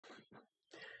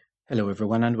Hello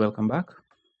everyone and welcome back.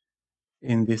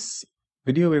 In this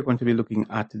video we're going to be looking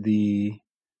at the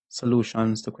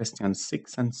solutions to questions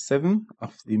 6 and 7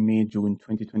 of the May-June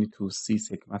 2022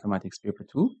 CSEC Mathematics Paper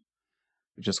 2.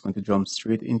 We're just going to jump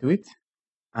straight into it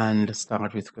and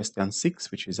start with question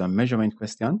 6, which is a measurement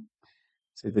question.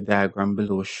 So the diagram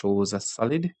below shows a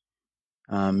solid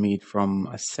made from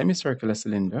a semicircular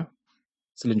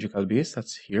cylindrical base,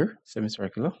 that's here,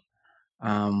 semicircular,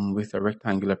 with a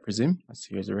rectangular prism. That's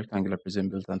here's a rectangular prism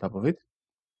built on top of it.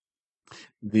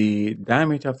 The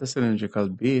diameter of the cylindrical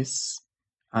base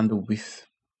and the width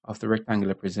of the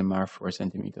rectangular prism are 4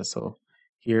 centimeters. So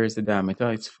here is the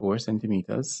diameter, it's 4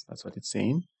 centimeters. That's what it's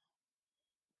saying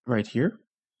right here.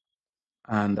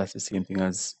 And that's the same thing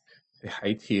as the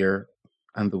height here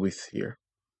and the width here.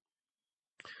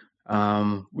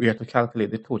 We have to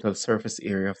calculate the total surface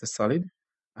area of the solid.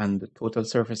 And the total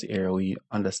surface area we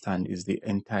understand is the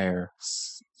entire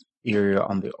area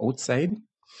on the outside.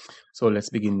 So let's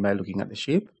begin by looking at the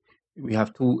shape. We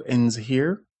have two ends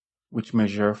here which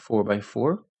measure 4 by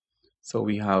 4. So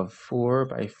we have 4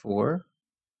 by 4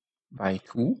 by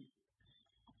 2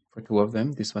 for two of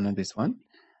them, this one and this one.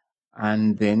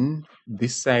 And then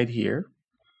this side here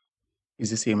is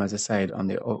the same as the side on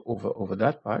the over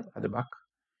that part at the back.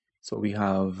 So we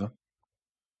have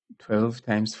 12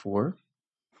 times 4,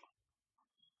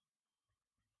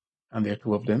 and there are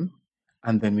two of them.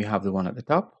 And then we have the one at the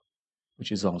top, which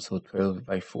is also 12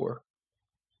 by 4.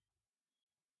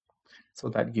 So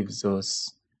that gives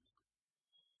us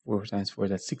 4 times 4,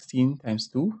 that's 16 times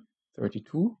 2,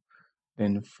 32.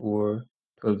 Then 4,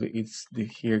 12,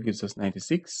 here gives us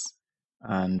 96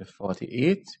 and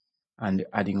 48. And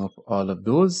adding up all of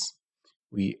those,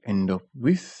 we end up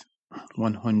with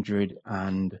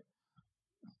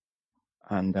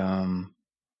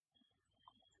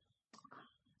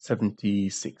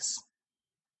 176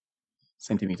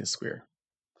 centimeters square.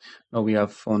 Now we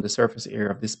have found the surface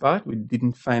area of this part. We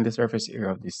didn't find the surface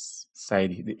area of this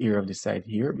side, the area of this side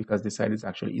here, because the side is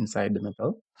actually inside the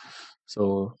metal.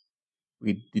 So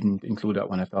we didn't include that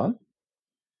one at all.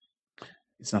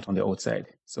 It's not on the outside.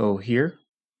 So here,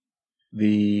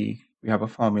 we have a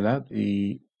formula.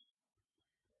 The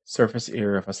surface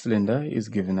area of a cylinder is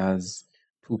given as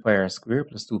 2 pi r squared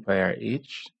plus 2 pi r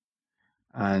h.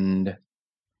 And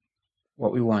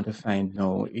what we want to find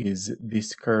now is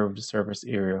this curved surface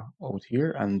area out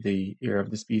here and the area of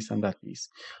this piece and that piece.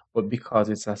 But because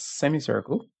it's a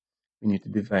semicircle, we need to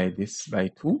divide this by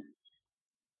 2.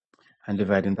 And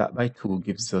dividing that by 2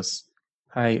 gives us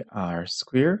pi r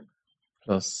squared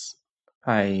plus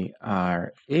pi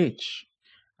r h.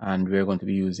 And we're going to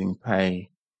be using pi,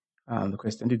 the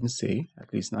question didn't say,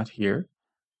 at least not here,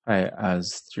 pi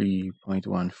as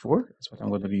 3.14. That's what I'm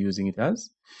going to be using it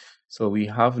as. So we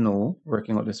have now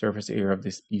working out the surface area of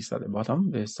this piece at the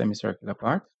bottom, the semicircular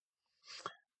part.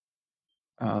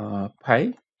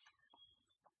 Pi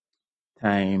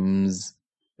times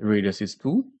the radius is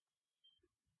 2,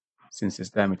 since its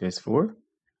diameter is 4,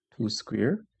 2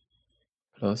 squared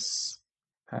plus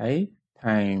pi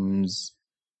times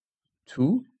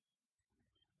 2.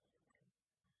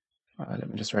 Let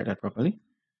me just write that properly.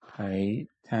 Pi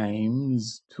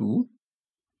times 2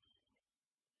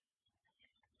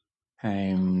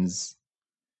 times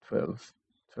 12.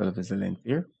 12 is the length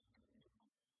here.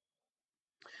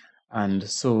 And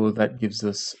so that gives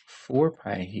us 4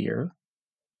 pi here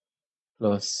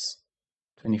plus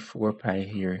 24 pi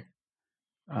here.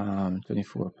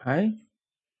 24 pi,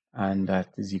 and that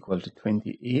is equal to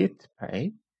 28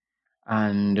 pi.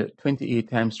 And 28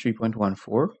 times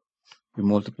 3.14, we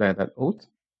multiply that out,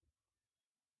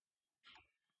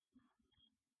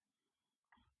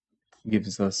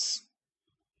 gives us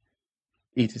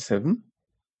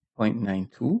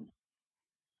 87.92.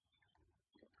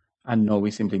 And now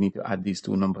we simply need to add these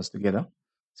two numbers together.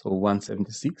 So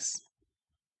 176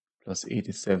 plus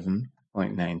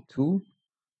 87.92,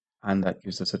 and that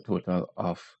gives us a total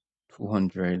of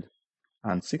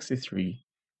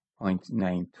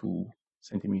 263.92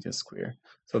 centimeters square.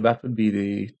 So that would be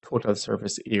the total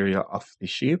surface area of the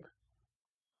shape.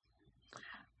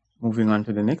 Moving on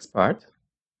to the next part,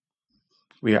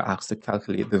 we are asked to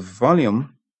calculate the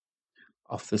volume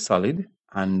of the solid,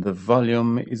 and the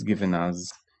volume is given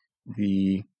as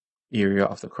the area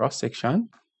of the cross section,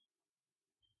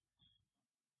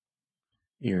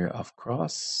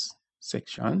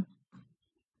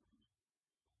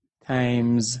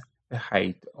 times the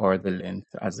height or the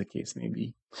length, as the case may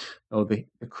be. Now the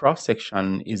cross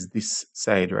section is this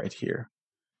side right here.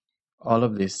 All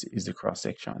of this is the cross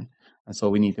section, and so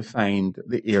we need to find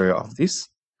the area of this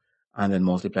and then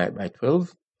multiply it by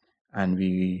 12, and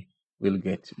we will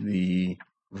get the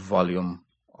volume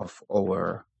of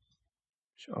our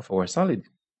solid.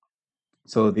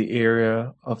 So the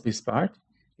area of this part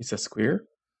is a square.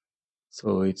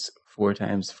 So it's 4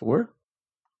 times 4.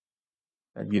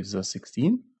 That gives us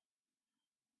 16.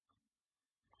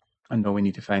 And now we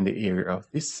need to find the area of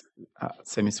this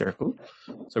semicircle.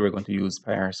 So we're going to use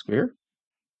pi r squared.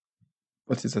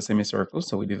 What is a semicircle?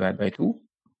 So we divide by 2.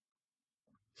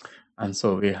 And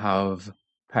so we have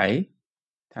pi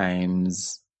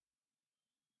times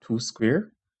 2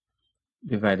 squared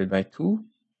divided by 2,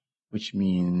 which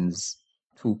means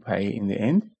 2 pi in the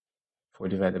end. 4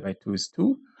 divided by 2 is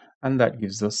 2. And that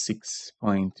gives us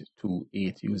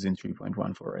 6.28 using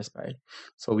 3.14 as pi.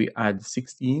 So we add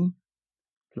 16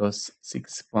 plus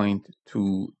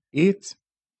 6.28,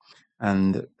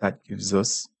 and that gives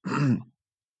us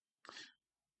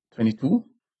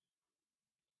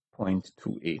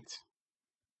 22.28.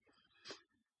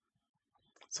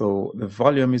 So the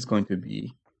volume is going to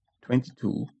be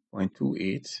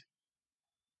 22.28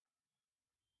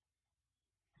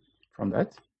 from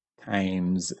that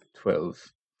times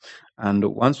 12. And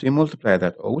once we multiply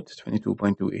that out,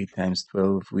 22.28 times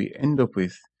 12, we end up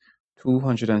with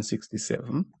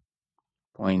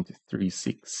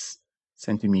 267.36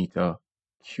 centimeter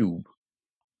cube.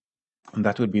 And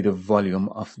that would be the volume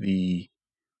of the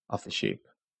shape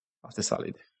of the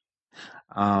solid.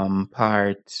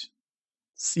 Part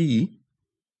C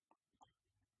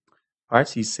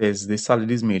says the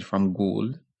solid is made from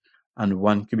gold, and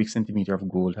 1 cubic centimeter of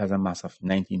gold has a mass of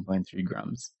 19.3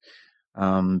 grams.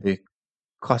 The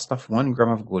cost of 1 gram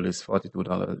of gold is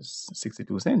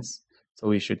 $42.62. So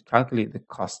we should calculate the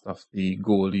cost of the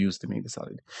gold used to make the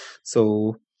solid.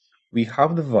 So we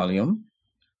have the volume.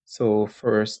 So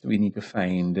first we need to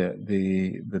find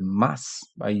the mass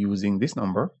by using this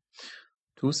number,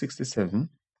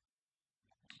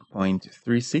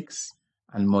 267.36,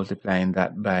 and multiplying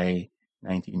that by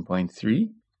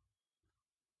 19.3.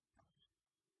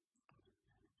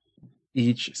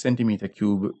 Each centimeter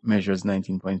cube measures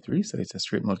 19.3, so it's a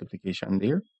straight multiplication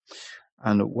there.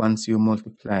 And once you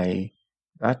multiply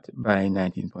that by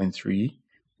 19.3,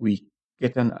 we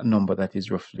get a number that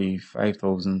is roughly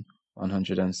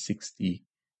 5,160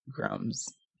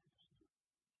 grams.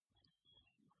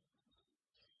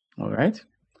 All right,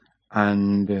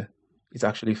 and it's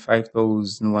actually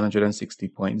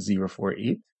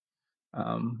 5,160.048,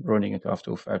 rounding it off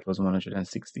to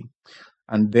 5,160.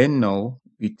 And then now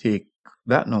we take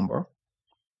that number.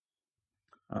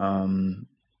 I'm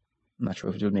not sure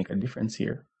if it will make a difference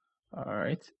here. All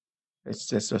right, let's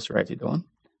just write it down,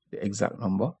 the exact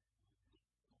number.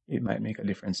 It might make a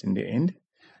difference in the end.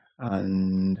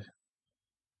 And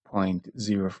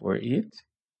 0.048.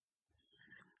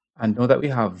 And now that we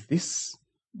have this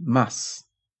mass,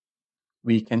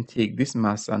 we can take this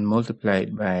mass and multiply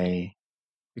it by,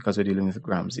 because we're dealing with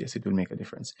grams, yes, it will make a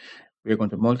difference. We're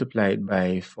going to multiply it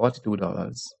by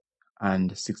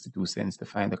 $42.62 to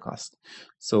find the cost.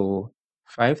 So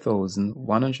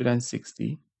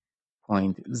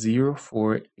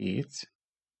 5,160.048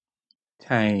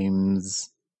 times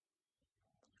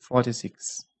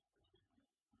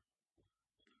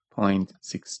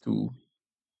 46.62,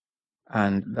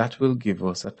 and that will give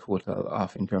us a total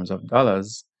of, in terms of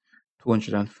dollars,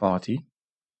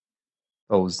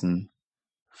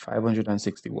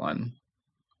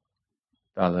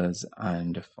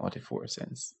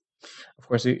 $240,561.44. Of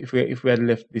course, if we had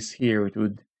left this here, it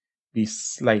would be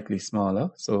slightly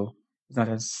smaller, so it's not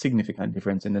a significant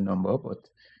difference in the number, but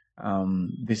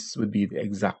this would be the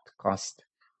exact cost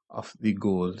of the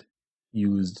gold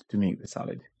used to make the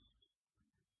solid.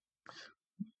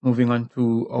 Moving on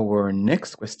to our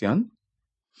next question,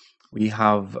 we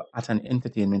have at an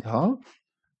entertainment hall,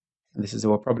 and this is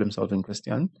our problem-solving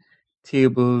question,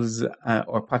 tables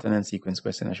or pattern and sequence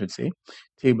question, I should say.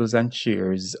 Tables and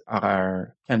chairs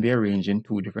can be arranged in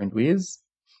 2 different ways,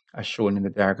 as shown in the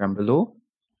diagram below.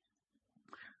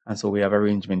 And so we have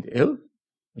arrangement L,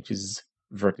 which is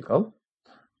vertical,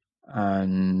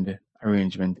 and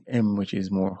arrangement M, which is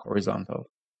more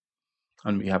horizontal.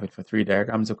 And we have it for 3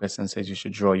 diagrams. The question says you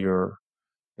should draw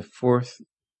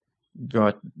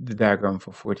draw the diagram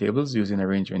for 4 tables using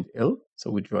arrangement L. So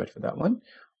we draw it for that one.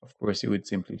 Of course, you would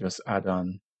simply just add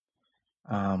on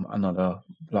another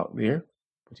block there,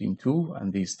 put in 2,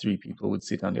 and these 3 people would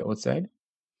sit on the outside,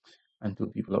 and 2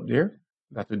 people up there.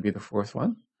 That would be the 4th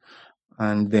one.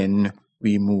 And then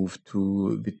we move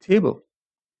to the table.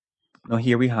 Now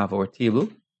here we have our table,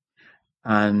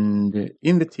 and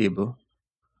in the table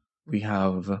we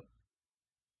have,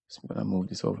 so I'm going to move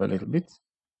this over a little bit.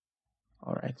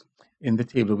 All right, in the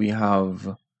table we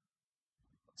have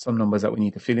some numbers that we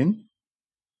need to fill in.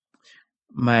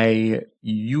 My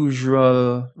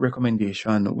usual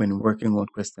recommendation when working on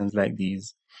questions like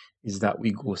these is that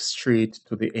we go straight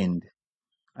to the end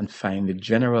and find the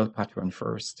general pattern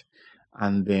first.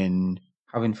 And then,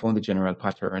 having found the general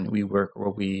pattern, we work our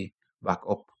way back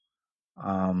up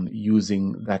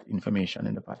using that information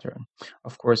in the pattern.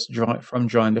 Of course, from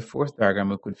drawing the fourth diagram,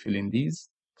 we could fill in these.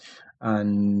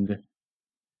 And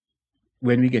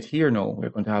when we get here now, we're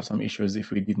going to have some issues if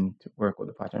we didn't work out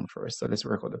the pattern first. So let's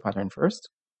work out the pattern first.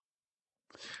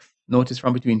 Notice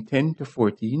from between 10 to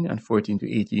 14 and 14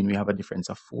 to 18, we have a difference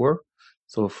of 4.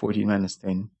 So 14 minus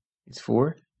 10 is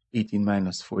 4. 18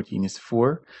 minus 14 is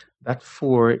 4. That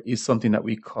 4 is something that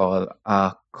we call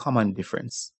a common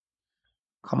difference.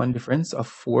 Common difference of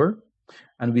 4.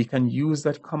 And we can use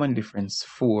that common difference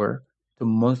 4 to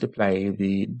multiply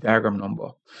the diagram number.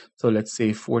 So let's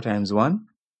say 4 times 1.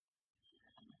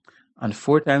 And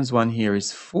 4 times 1 here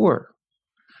is 4.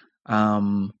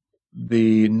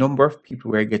 The number of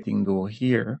people we're getting though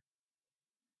here,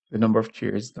 the number of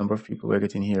chairs, number of people we're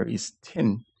getting here is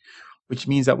 10, which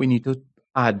means that we need to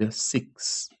add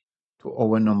 6 to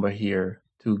our number here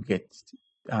to get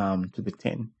to the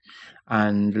 10.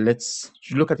 And let's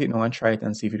look at it now and try it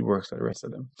and see if it works for the rest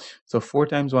of them. So 4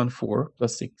 times 1, 4,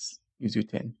 plus 6 gives you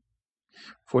 10.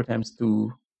 4 times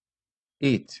 2,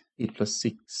 8. 8 plus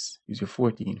 6 gives you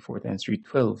 14. 4 times 3,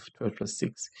 12. 12 plus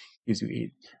 6 gives you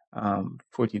 8.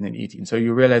 14 and 18. So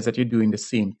you realize that you're doing the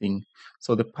same thing.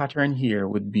 So the pattern here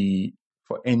would be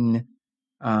for n,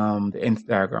 the nth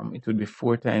diagram, it would be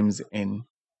 4 times n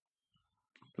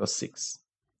plus 6.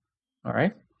 All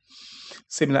right.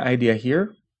 Similar idea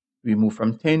here. We move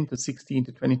from 10 to 16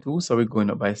 to 22. So we're going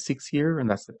up by 6 here, and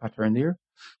that's the pattern there.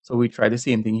 So we try the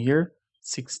same thing here.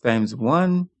 6 times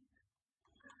 1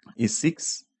 is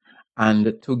 6.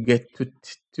 And to get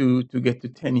to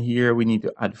 10 here, we need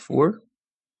to add 4.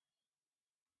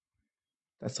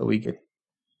 That's how we get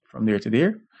from there to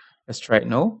there. Let's try it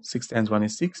now. 6 times 1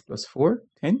 is 6 plus 4,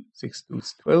 10. 6 2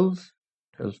 is 12.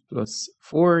 12 plus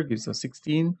 4 gives us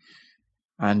 16.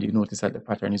 And you notice that the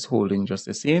pattern is holding just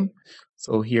the same.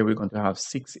 So here we're going to have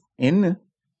 6n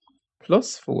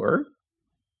plus 4.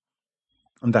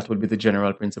 And that would be the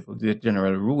general principle, the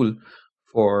general rule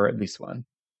for this one.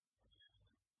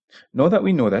 Now that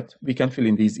we know that, we can fill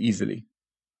in these easily.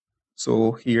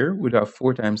 So here we'd have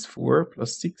 4 times 4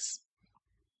 plus 6,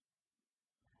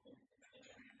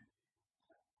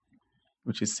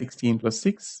 which is 16 plus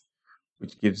 6,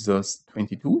 which gives us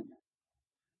 22.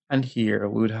 And here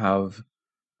we would have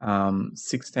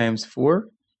 6 times 4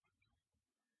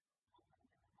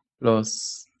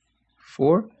 plus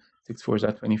 4. 6 4s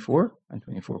are 24, and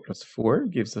 24 plus 4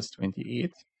 gives us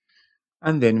 28.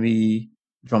 And then we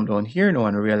jump down here now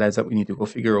and realize that we need to go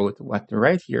figure out what to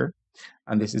write here.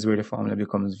 And this is where the formula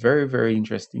becomes very, very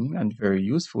interesting and very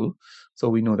useful. So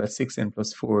we know that 6n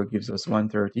plus 4 gives us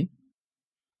 130.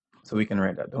 So we can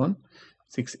write that down.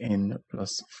 6n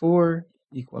plus 4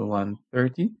 equal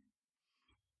 130.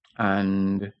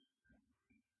 And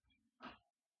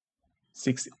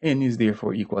 6n is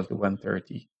therefore equal to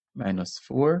 130 minus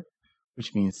 4,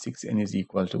 which means 6n is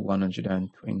equal to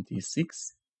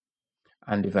 126.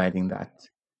 And dividing that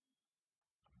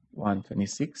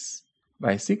 126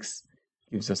 by 6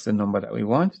 gives us the number that we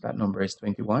want. That number is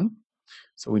 21.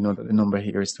 So we know that the number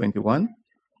here is 21.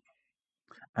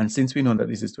 And since we know that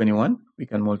this is 21, we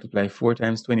can multiply 4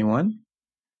 times 21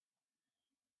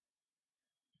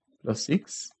 plus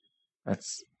 6.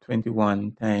 That's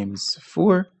 21 times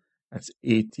 4. That's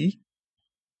 80.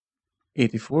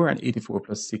 84, and 84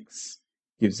 plus 6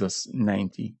 gives us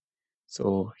 90.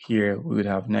 So here we would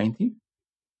have 90.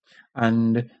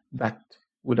 And that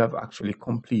would have actually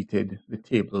completed the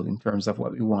table in terms of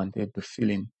what we wanted to fill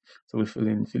in. So we fill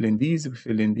in these,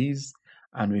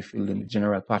 and we fill in the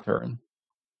general pattern.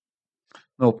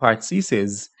 Now part C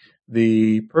says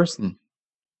the person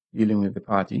dealing with the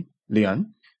party,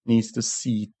 Leon, needs to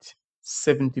seat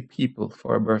 70 people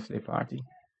for a birthday party.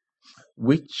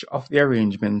 Which of the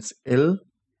arrangements, L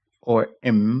or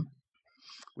M,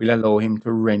 will allow him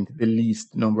to rent the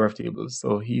least number of tables?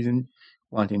 So he's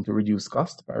wanting to reduce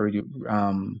cost by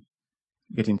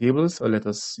getting tables. So let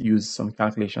us use some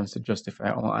calculations to justify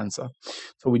our answer.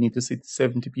 So we need to sit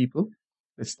 70 people.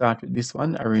 Let's start with this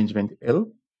one, arrangement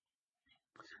L.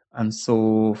 And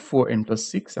so 4n plus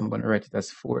 6, I'm going to write it as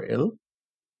 4L.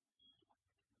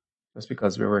 Just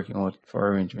because we're working out for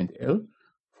arrangement L.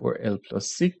 4L plus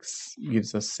 6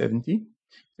 gives us 70.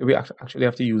 So we actually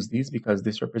have to use these because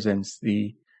this represents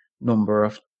the number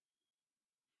of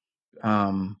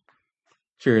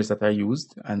chairs that are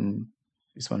used, and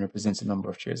this one represents the number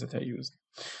of chairs that are used.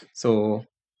 So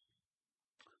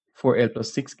 4L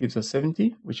plus 6 gives us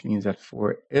 70, which means that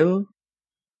 4L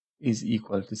is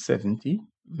equal to 70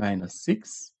 minus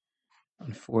 6.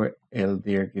 And 4L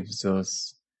there gives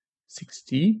us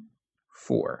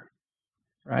 64,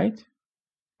 right?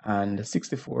 And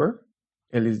 64,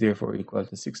 L is therefore equal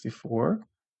to 64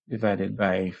 divided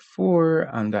by 4,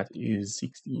 and that is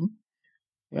 16.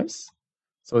 Yes?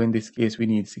 So in this case, we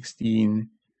need 16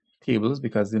 tables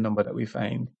because the number that we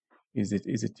find is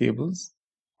it tables.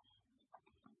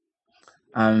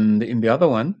 And in the other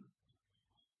one,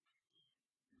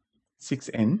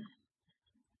 6n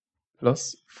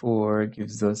plus 4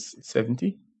 gives us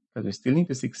 70, because we still need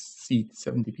to seat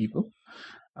 70 people.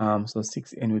 So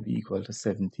 6n would be equal to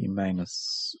 70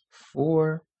 minus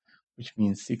 4, which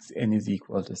means 6n is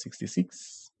equal to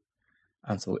 66.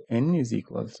 And so n is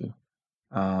equal to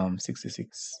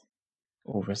 66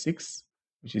 over 6,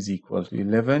 which is equal to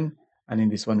 11. And in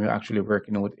this one, we're actually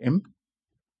working out m.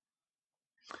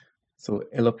 So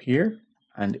L up here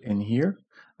and n here.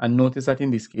 And notice that in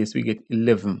this case, we get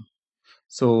 11.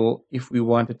 So if we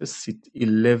wanted to sit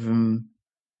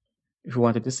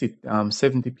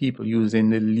 70 people using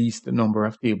the least number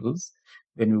of tables,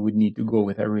 then we would need to go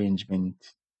with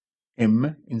arrangement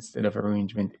M instead of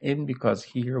arrangement N, because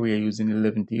here we are using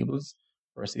 11 tables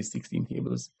versus 16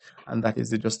 tables. And that is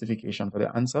the justification for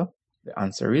the answer. The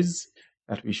answer is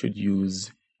that we should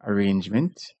use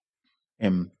arrangement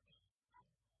M.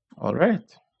 All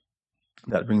right.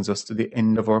 That brings us to the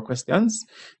end of our questions.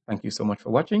 Thank you so much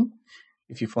for watching.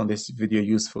 If you found this video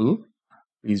useful,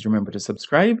 please remember to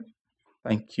subscribe.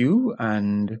 Thank you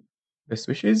and best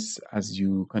wishes as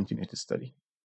you continue to study.